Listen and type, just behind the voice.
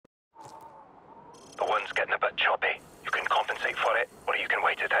The wind's getting a bit choppy. You can compensate for it, or you can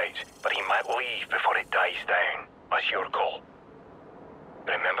wait it out. But he might leave before it dies down. That's your call.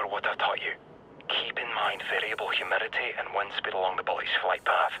 Remember what I've taught you. Keep in mind variable humidity and wind speed along the bullet's flight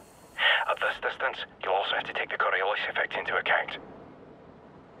path. At this distance, you'll also have to take the Coriolis effect into account.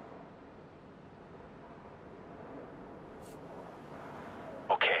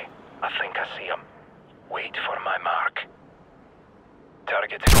 Okay, I think I see him. Wait for my mark.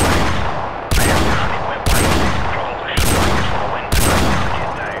 Target acquired. I have to hunt it went wide. Probably should focus on the wind to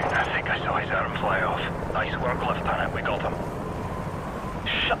get down. I think I saw his arm fly off. Nice work, Lieutenant. We got him.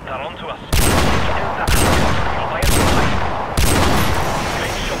 Shut that onto us. You'll buy us some life.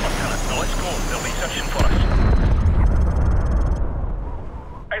 Great shot, Lieutenant. Now let's go. They'll be searching for us.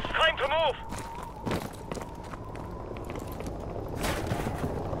 It's time to move!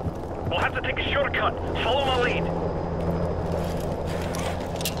 We'll have to take a shortcut. Follow my lead.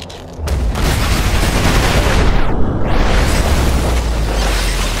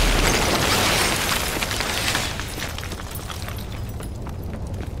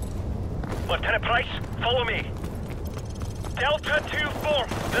 Lieutenant Price, follow me. Delta 2-4,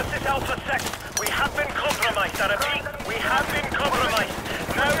 this is Alpha 6. We have been compromised. I repeat, we have been compromised.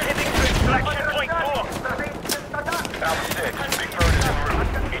 Now heading to extraction point 4. Alpha 6, Big Bird is en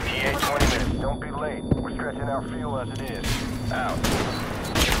route. ETA 20 minutes. Don't be late. We're stretching our fuel as it is. Out.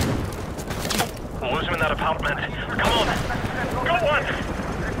 We'll lose him in that apartment. Come on. Go on!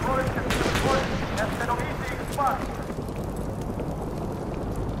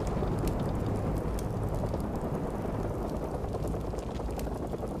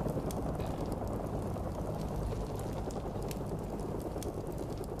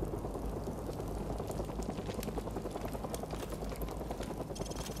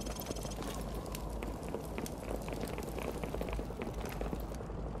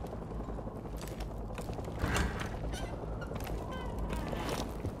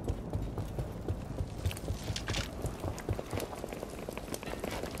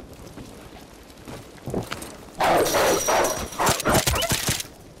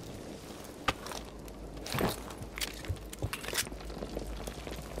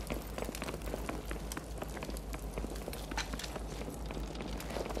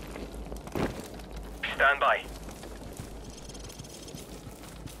 Stand by.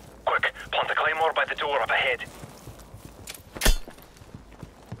 Quick, plant a claymore by the door up ahead.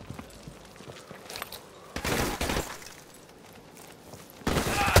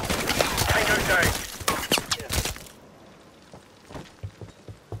 Tango down.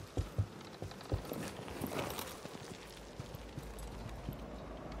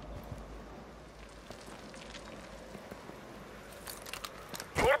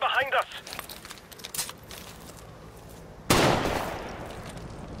 More behind us.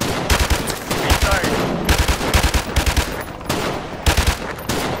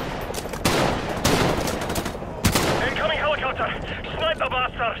 Snipe the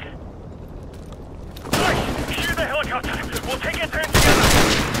bastard! Right, shoot the helicopter! We'll take it down together!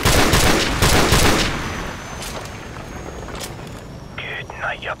 Good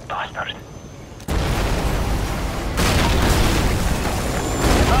night, you bastard!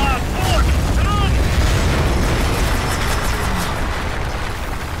 Ah, fuck! Run!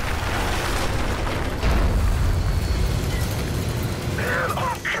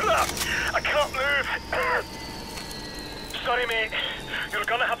 Oh, crap! I can't move! Sorry, mate. You're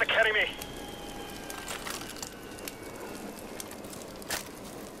gonna have to carry me.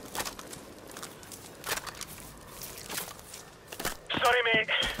 Sorry, mate.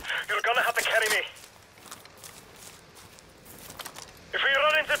 You're gonna have to carry me. If we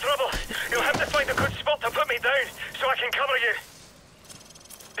run into trouble, you'll have to find a good spot to put me down so I can cover you.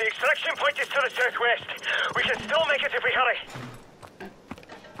 The extraction point is to the southwest. We can still make it if we hurry.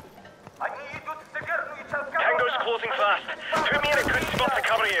 Tango's closing fast. Put me in a good spot to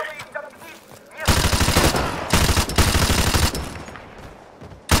cover you.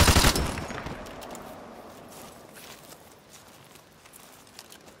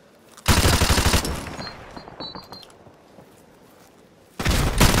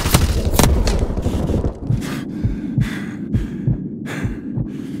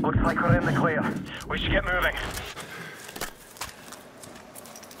 Looks like we're in the clear. We should get moving.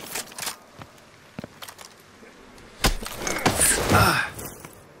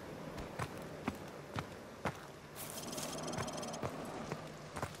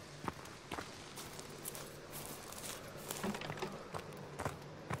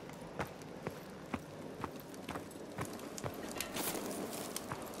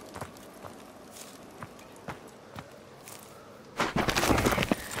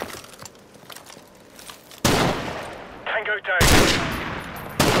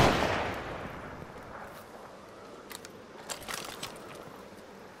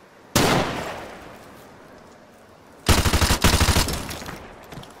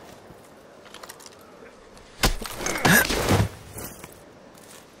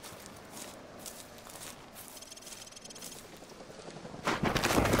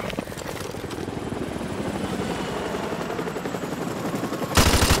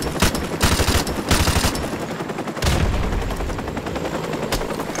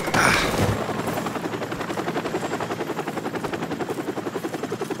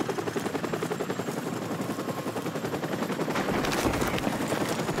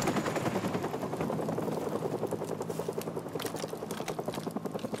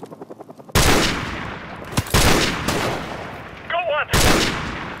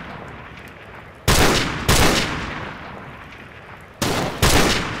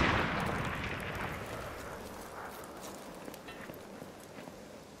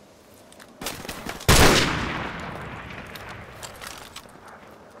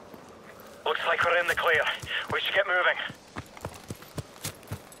 the clear. We should get moving.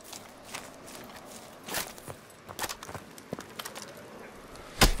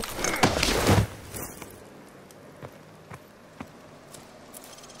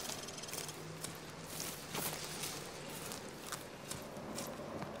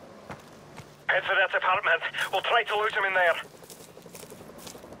 Head for that apartment. We'll try to loot him in there.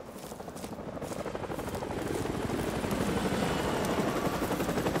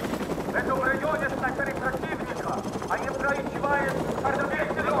 В этом районе снайперы противника. Они проигрывают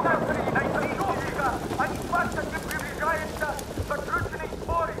артиллерийские противника. Они пассажи приближаются к закрученной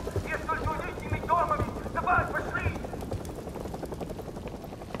споре между жилищными домами. Давай, пошли!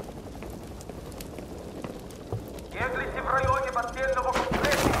 Беглите в районе военного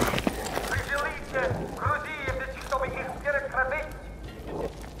комплекса. Прижилите грузии, чтобы их перекрыть.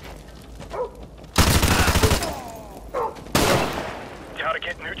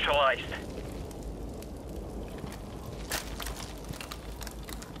 Target neutralized.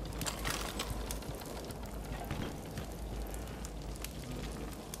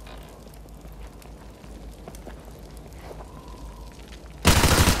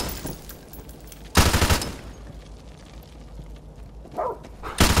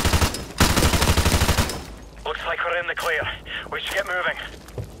 Looks like we're in the clear. We should get moving.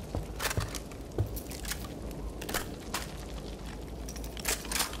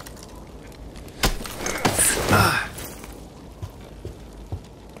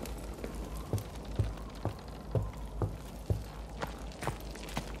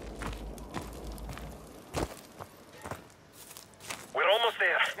 We're almost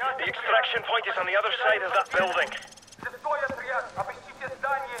there. The extraction point is on the other side of that building. Шестой отряд, обыщите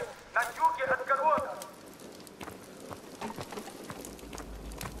здание на юге от города.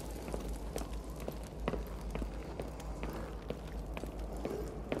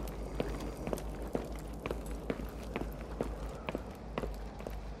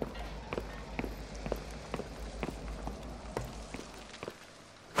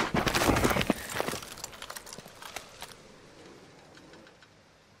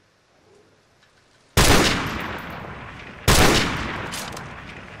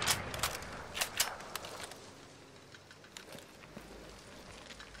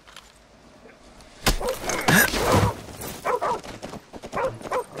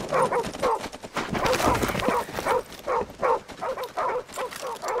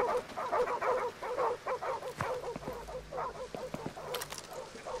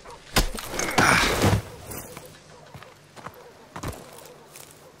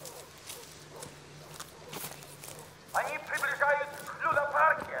 Они приближаются к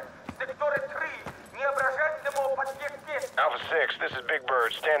Люда-парке. Секторы 3. Не обращайте ему подъезде. Alpha 6, this is Big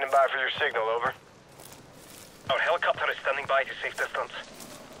Bird, standing by for your signal, over. Our helicopter is standing by to safe distance.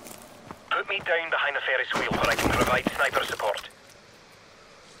 Put me down behind the Ferris wheel where I can provide sniper support.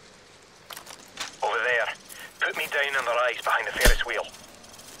 Over there. Put me down on the rise behind the Ferris wheel.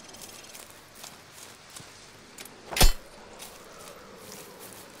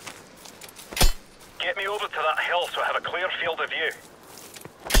 Get me over to that hill so I have a clear field of view.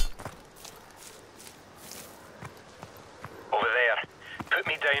 Over there. Put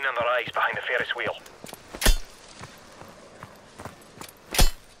me down on the rise behind the Ferris wheel.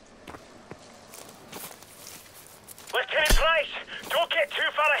 Lieutenant Price, don't get too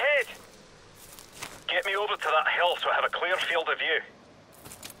far ahead. Get me over to that hill so I have a clear field of view.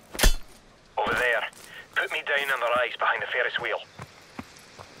 Over there. Put me down on the rise behind the Ferris wheel.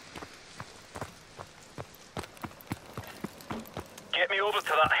 Get me over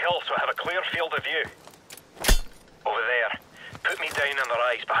to that hill so I have a clear field of view. Over there. Put me down on the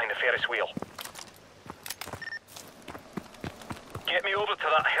rise behind the Ferris wheel. Get me over to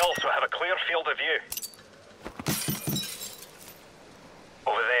that hill so I have a clear field of view.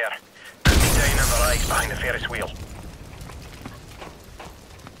 Over there. Put me down on the rise behind the Ferris wheel.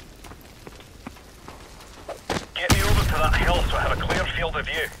 Get me over to that hill so I have a clear field of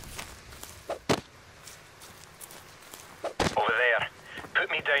view. Over there. Put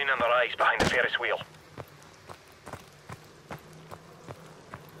me down on the rise behind the Ferris wheel.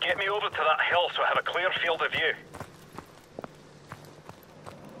 Get me over to that hill so I have a clear field of view.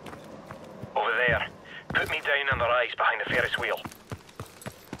 Over there. Put me down on the rise behind the Ferris wheel.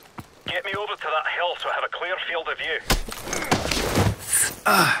 Get me over to that hill so I have a clear field of view.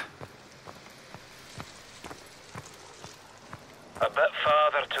 A bit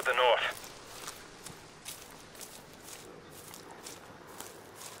farther to the north.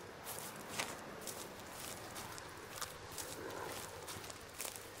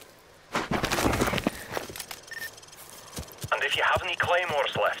 And if you have any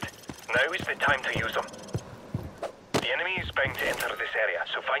claymores left, Now is the time to use them. The enemy is bound to enter this area,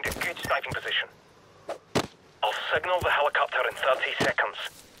 so find a good sniping position. I'll signal the helicopter in 30 seconds.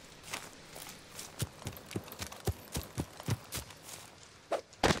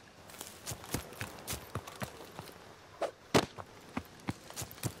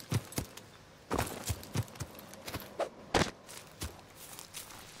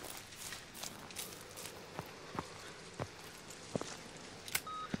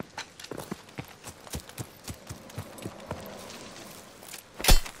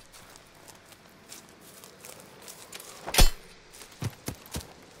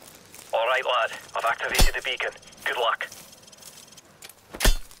 Alright lad, I've activated the beacon. Good luck.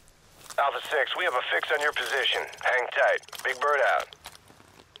 Alpha 6, we have a fix on your position. Hang tight. Big Bird out.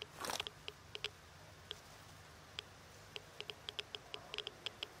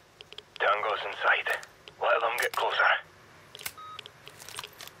 Tango's inside. Let them get closer.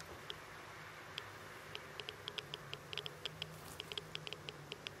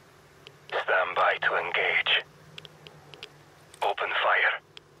 Stand by to engage. Open fire.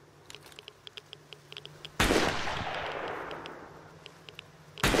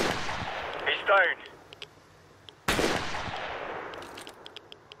 He's down.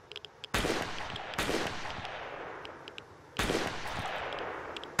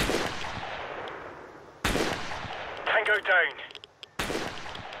 Tango down.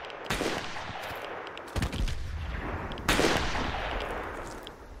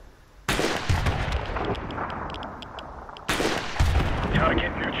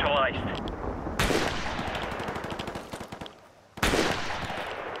 Target neutralized.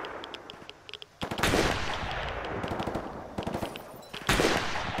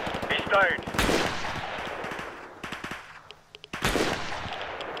 He's down.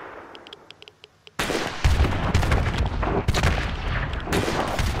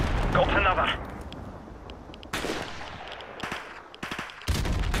 Got another.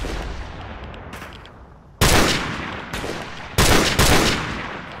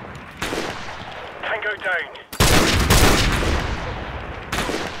 Tango down.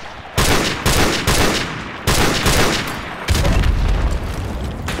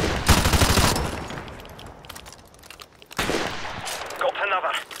 Got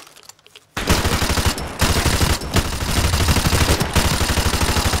another.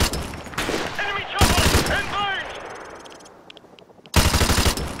 Enemy chopper inbound.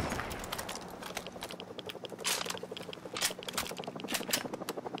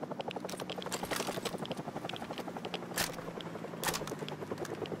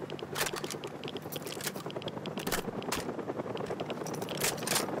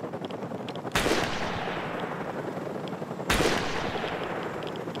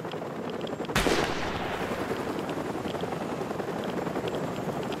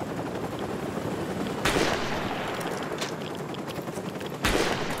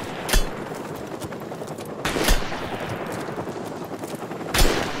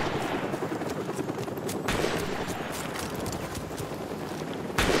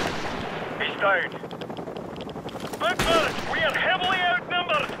 Down. Big Bird, we are heavily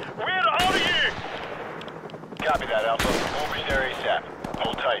outnumbered. Where are you? Copy that, Alpha. We'll be there ASAP.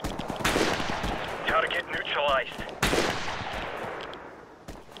 Hold tight. Target neutralized.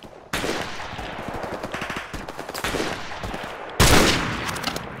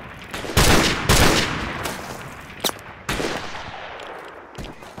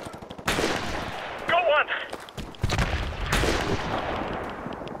 Got one.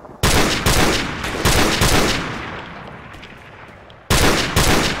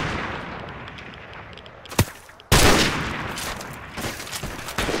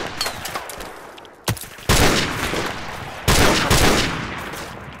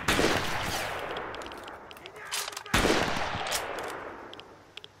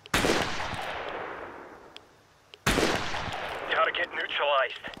 Target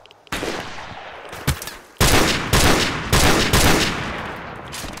neutralized.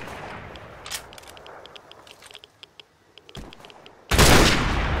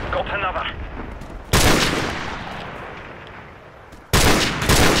 Got another.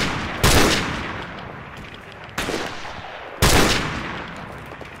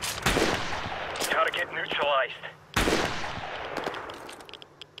 Target neutralized.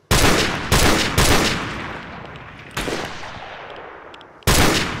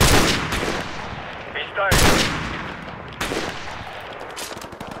 He's down.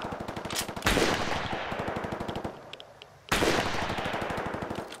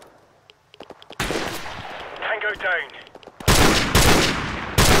 Tango down.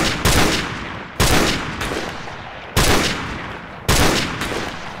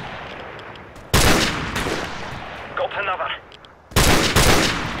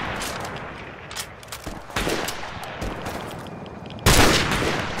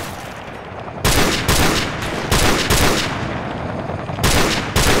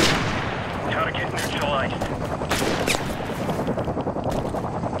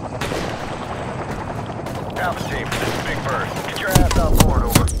 Alpha team, this is Big Bird. Get your ass on board,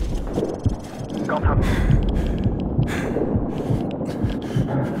 over. Confirm.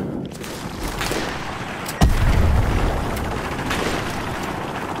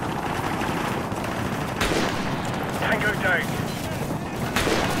 Tango down.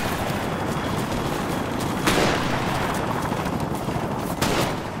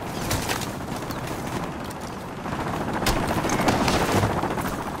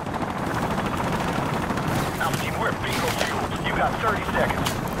 Alpha team, we're bingo fueled. You got 30 seconds.